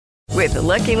With the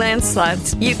Lucky Land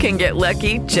Slots, you can get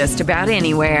lucky just about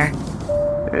anywhere.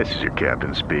 This is your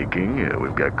captain speaking.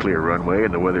 We've got clear runway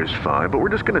and the weather's fine, but we're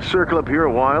just going to circle up here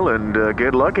a while and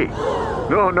get lucky.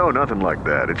 No, nothing like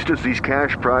that. It's just these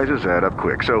cash prizes add up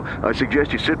quick. So I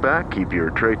suggest you sit back, keep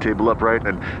your tray table upright,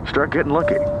 and start getting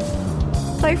lucky.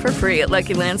 Play for free at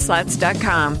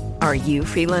LuckyLandSlots.com. Are you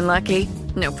feeling lucky?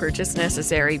 No purchase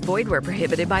necessary. Void where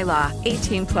prohibited by law.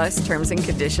 18 plus terms and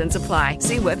conditions apply.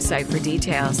 See website for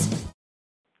details.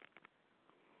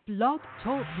 Blog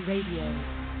Talk Radio.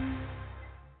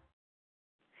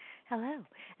 Hello,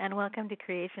 and welcome to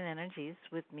Creation Energies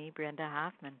with me, Brenda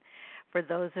Hoffman. For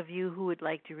those of you who would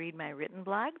like to read my written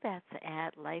blog, that's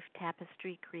at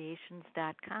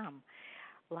lifetapestrycreations.com.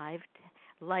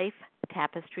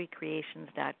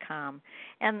 lifetapestrycreations.com.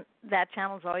 And that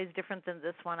channel is always different than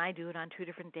this one. I do it on 2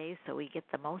 different days, so we get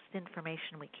the most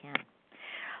information we can.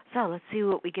 So let's see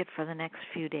what we get for the next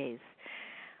few days.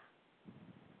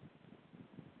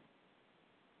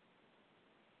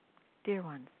 Dear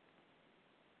ones,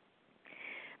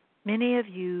 many of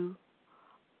you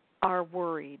are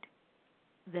worried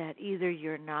that either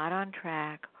you're not on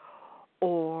track,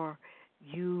 or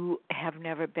you have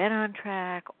never been on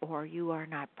track, or you are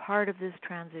not part of this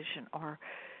transition, or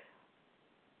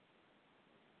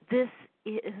this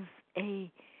is a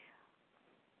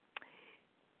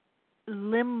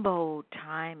limbo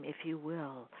time, if you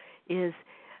will, is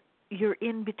you're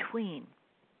in between.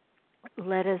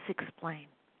 Let us explain.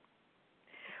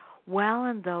 While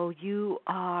and though you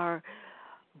are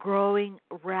growing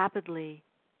rapidly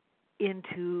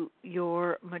into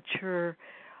your mature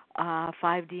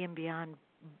 5D and beyond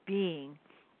being,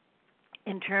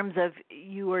 in terms of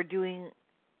you are doing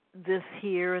this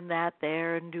here and that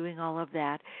there and doing all of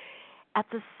that, at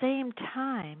the same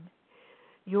time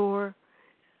you're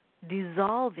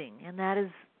dissolving, and that is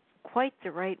quite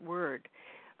the right word,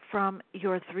 from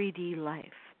your 3D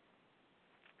life.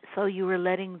 So you are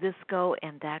letting this go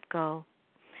and that go.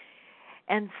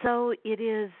 And so it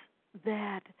is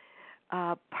that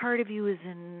part of you is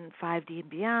in 5D and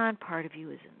beyond, part of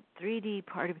you is in 3D,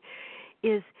 part of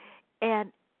is,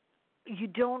 and you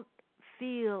don't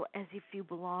feel as if you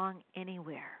belong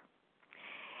anywhere.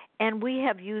 And we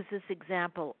have used this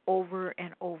example over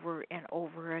and over and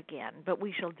over again, but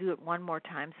we shall do it one more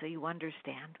time so you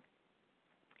understand.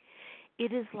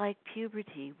 It is like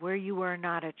puberty, where you are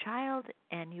not a child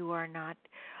and you are not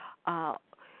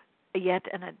yet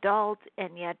an adult,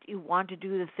 and yet you want to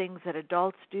do the things that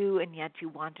adults do, and yet you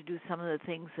want to do some of the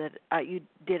things that you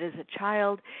did as a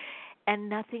child, and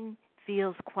nothing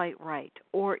feels quite right.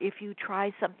 Or if you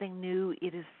try something new,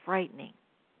 it is frightening.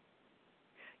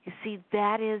 You see,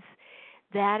 that is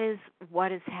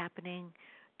what is happening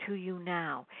to you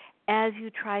now. As you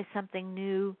try something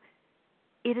new,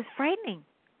 it is frightening.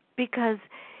 Because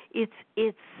it's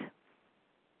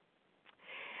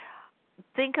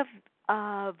think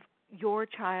of your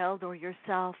child or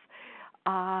yourself.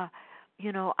 I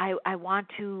want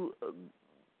to.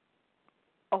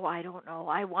 I don't know.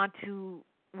 I want to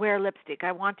wear lipstick.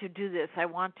 I want to do this. I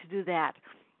want to do that.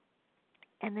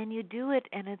 And then you do it,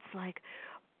 and it's like,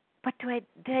 but did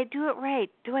I do it right?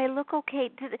 Do I look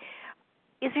okay?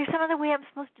 Is there some other way I'm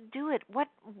supposed to do it? What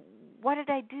did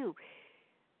I do?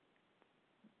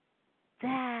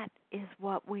 That is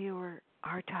what we are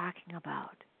talking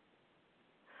about.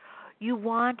 You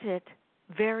want it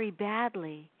very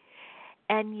badly,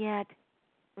 and yet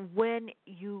when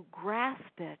you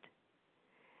grasp it,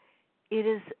 it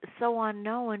is so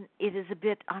unknown, it is a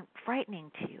bit frightening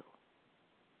to you.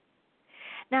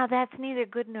 Now, that's neither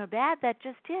good nor bad, that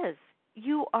just is.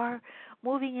 You are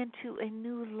moving into a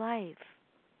new life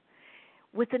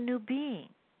with a new being.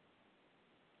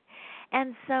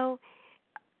 And so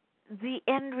the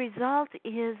end result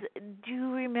is, do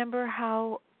you remember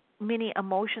how many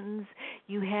emotions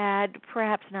you had,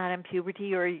 perhaps not in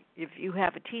puberty, or if you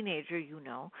have a teenager,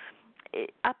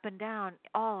 up and down,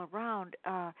 all around,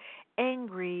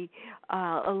 angry,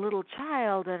 a little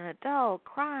child, an adult,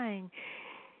 crying.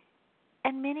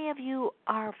 And many of you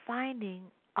are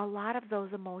finding a lot of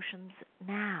those emotions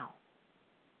now.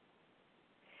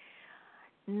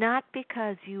 Not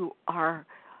because you are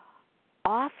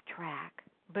off track,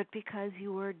 but because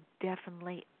you are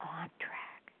definitely on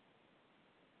track.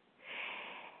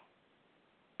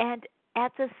 And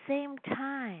at the same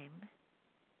time,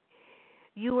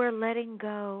 you are letting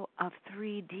go of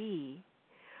 3D.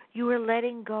 You are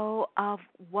letting go of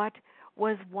what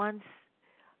was once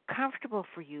comfortable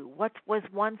for you, what was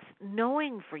once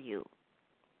knowing for you.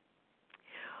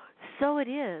 So it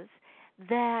is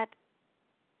that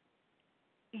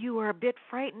you are a bit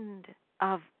frightened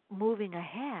of moving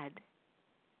ahead,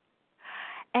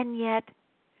 And yet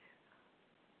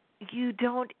you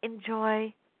don't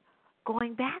enjoy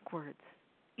going backwards.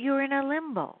 You're in a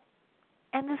limbo.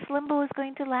 And this limbo is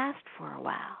going to last for a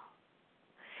while.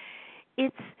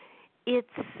 It's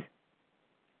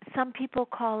some people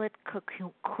call it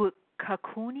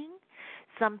cocooning.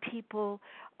 Some people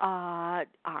are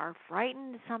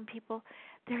frightened. Some people,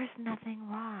 there's nothing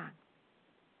wrong.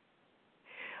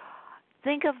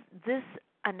 Think of this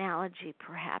analogy,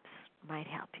 perhaps might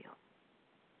help you.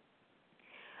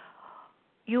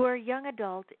 You are a young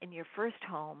adult in your first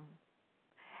home,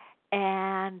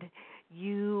 and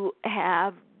you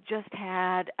have just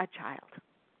had a child.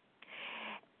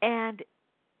 And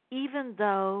even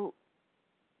though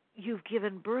you've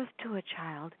given birth to a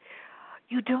child,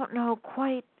 you don't know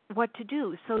quite what to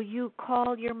do. So you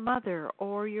call your mother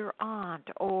or your aunt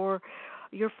or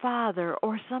your father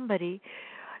or somebody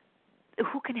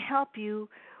who can help you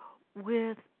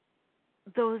with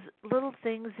those little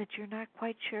things that you're not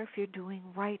quite sure if you're doing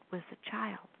right with the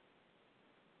child.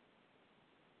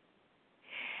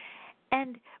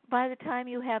 And by the time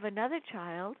you have another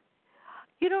child,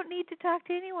 you don't need to talk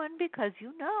to anyone because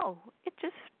you know it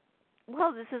just,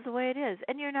 well, this is the way it is.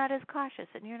 And you're not as cautious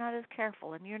and you're not as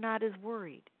careful and you're not as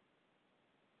worried.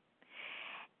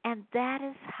 And that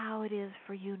is how it is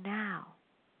for you now.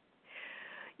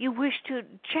 You wish to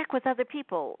check with other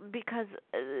people because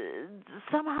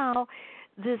somehow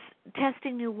this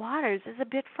testing new waters is a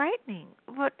bit frightening.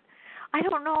 But I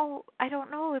don't know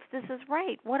if this is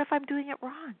right. What if I'm doing it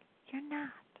wrong? You're not.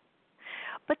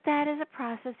 But that is a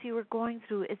process you are going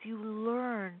through as you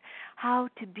learn how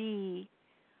to be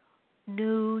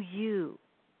new you.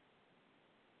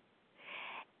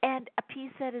 And a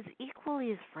piece that is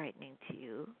equally as frightening to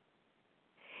you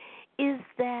is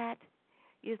that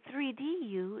your 3D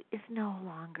you is no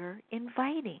longer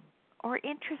inviting or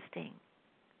interesting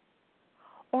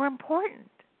or important.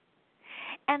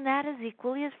 And that is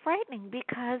equally as frightening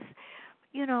because,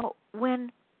 you know,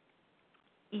 when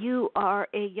you are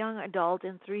a young adult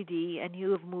in 3D and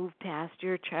you have moved past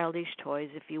your childish toys,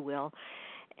 if you will,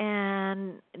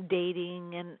 and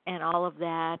dating and all of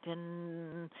that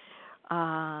and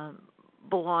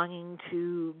belonging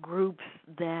to groups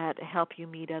that help you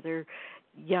meet other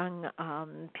young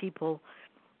people,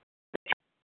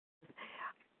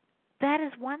 that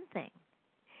is one thing.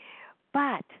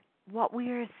 But what we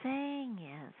are saying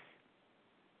is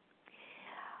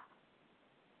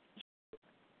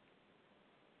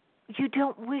you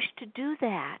don't wish to do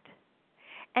that.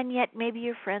 And yet maybe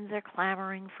your friends are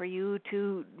clamoring for you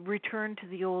to return to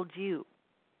the old you.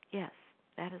 Yes,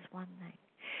 that is one thing.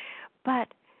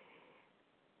 But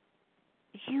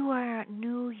you are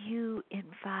new you in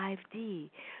 5D.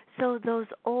 So those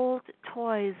old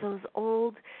toys, those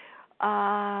old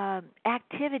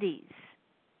activities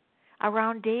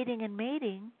around dating and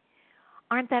mating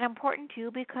aren't that important to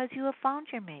you because you have found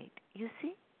your mate, you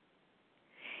see?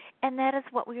 And that is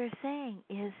what we are saying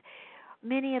is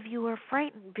many of you are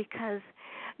frightened because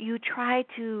you try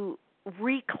to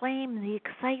reclaim the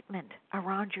excitement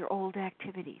around your old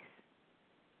activities.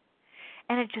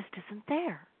 And it just isn't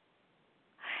there.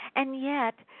 And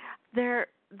yet,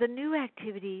 the new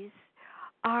activities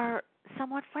are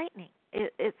somewhat frightening.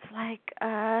 It's like,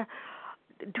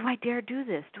 do I dare do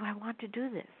this? Do I want to do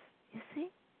this? You see?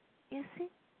 You see?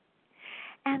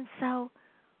 And so,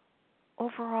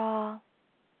 overall,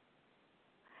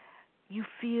 you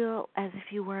feel as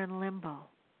if you were in limbo.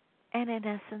 And in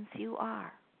essence, you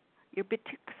are. You're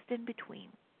betwixt in between.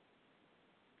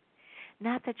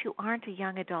 Not that you aren't a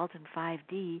young adult in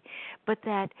 5D, but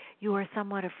that you are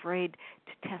somewhat afraid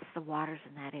to test the waters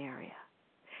in that area.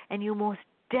 And you most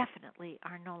definitely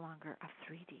are no longer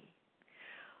a 3D.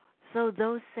 So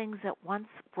those things that once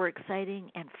were exciting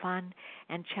and fun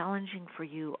and challenging for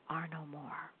you are no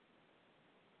more.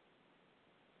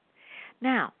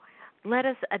 Now, let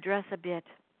us address a bit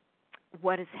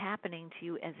what is happening to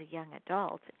you as a young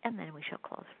adult, and then we shall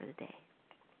close for the day.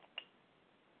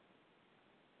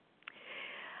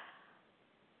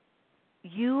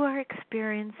 You are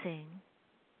experiencing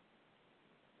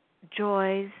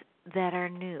joys that are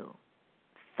new,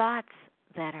 thoughts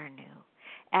that are new,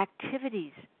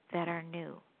 activities that are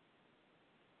new.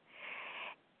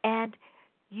 And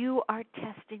you are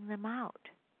testing them out.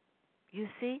 You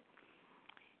see,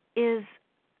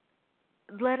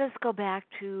 let us go back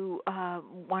to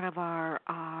one of our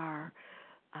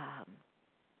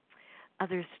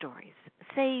other stories.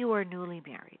 Say you are newly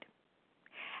married.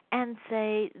 And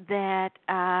say that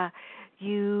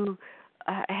you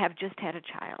have just had a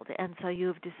child, and so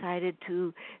you've decided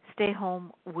to stay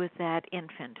home with that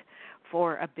infant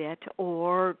for a bit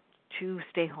or to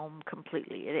stay home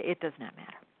completely. It does not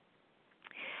matter.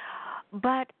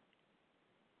 But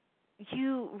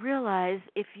you realize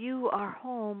if you are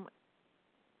home,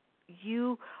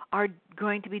 you are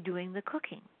going to be doing the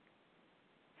cooking.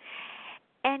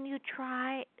 And you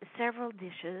try several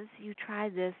dishes. You try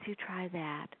this, you try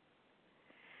that.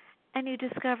 And you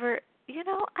discover,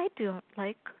 I don't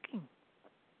like cooking.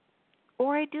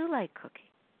 Or I do like cooking.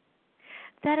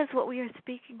 That is what we are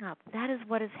speaking of. That is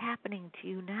what is happening to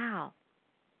you now.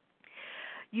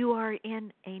 You are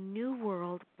in a new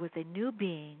world with a new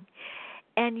being,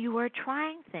 and you are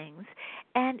trying things.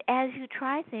 And as you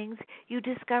try things, you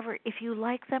discover if you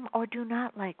like them or do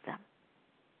not like them.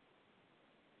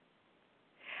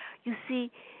 You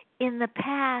see, in the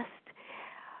past,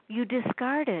 you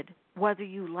discarded whether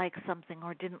you liked something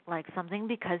or didn't like something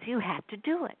because you had to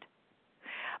do it.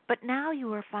 But now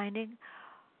you are finding,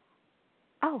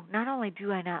 not only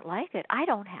do I not like it, I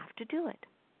don't have to do it.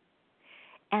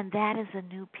 And that is a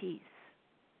new piece.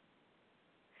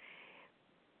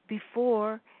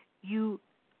 Before, you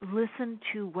listened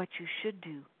to what you should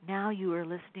do. Now you are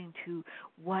listening to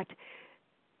what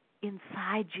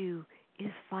inside you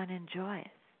is fun and joyous.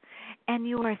 And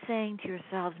you are saying to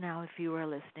yourselves now, if you are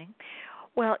listening,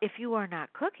 well, if you are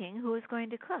not cooking, who is going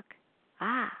to cook?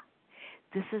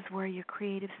 This is where your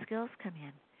creative skills come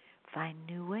in. Find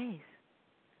new ways.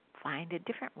 Find a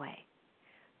different way.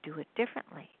 Do it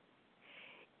differently.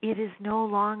 It is no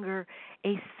longer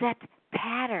a set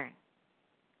pattern.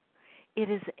 It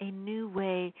is a new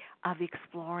way of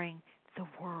exploring the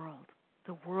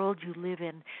world you live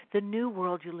in, the new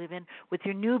world you live in with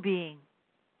your new being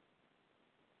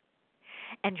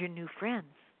and your new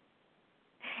friends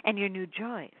and your new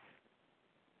joys.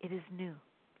 It is new.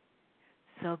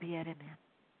 So be it, amen.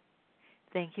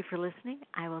 Thank you for listening.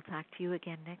 I will talk to you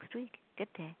again next week. Good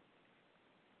day.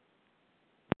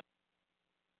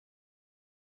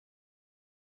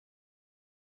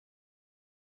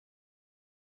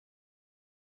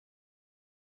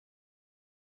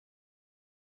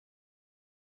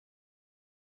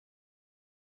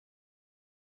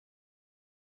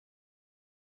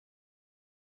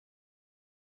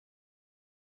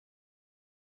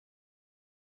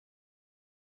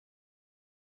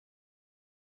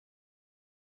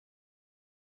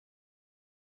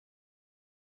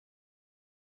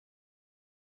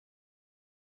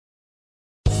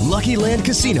 Lucky Land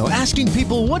Casino, asking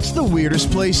people, what's the weirdest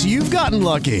place you've gotten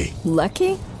lucky?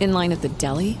 Lucky? In line at the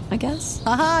deli, I guess?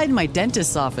 Aha, in my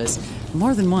dentist's office.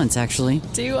 More than once, actually.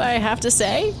 Do I have to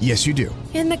say? Yes, you do.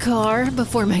 In the car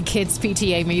before my kids'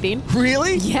 PTA meeting.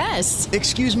 Really? Yes.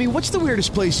 Excuse me, what's the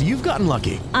weirdest place you've gotten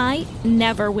lucky? I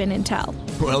never win and tell.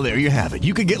 Well, there you have it.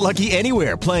 You can get lucky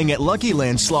anywhere, playing at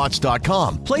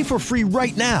LuckyLandSlots.com. Play for free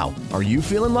right now. Are you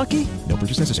feeling lucky? No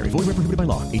purchase necessary. Void where prohibited by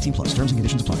law. 18+. Terms and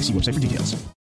conditions apply. See website for details.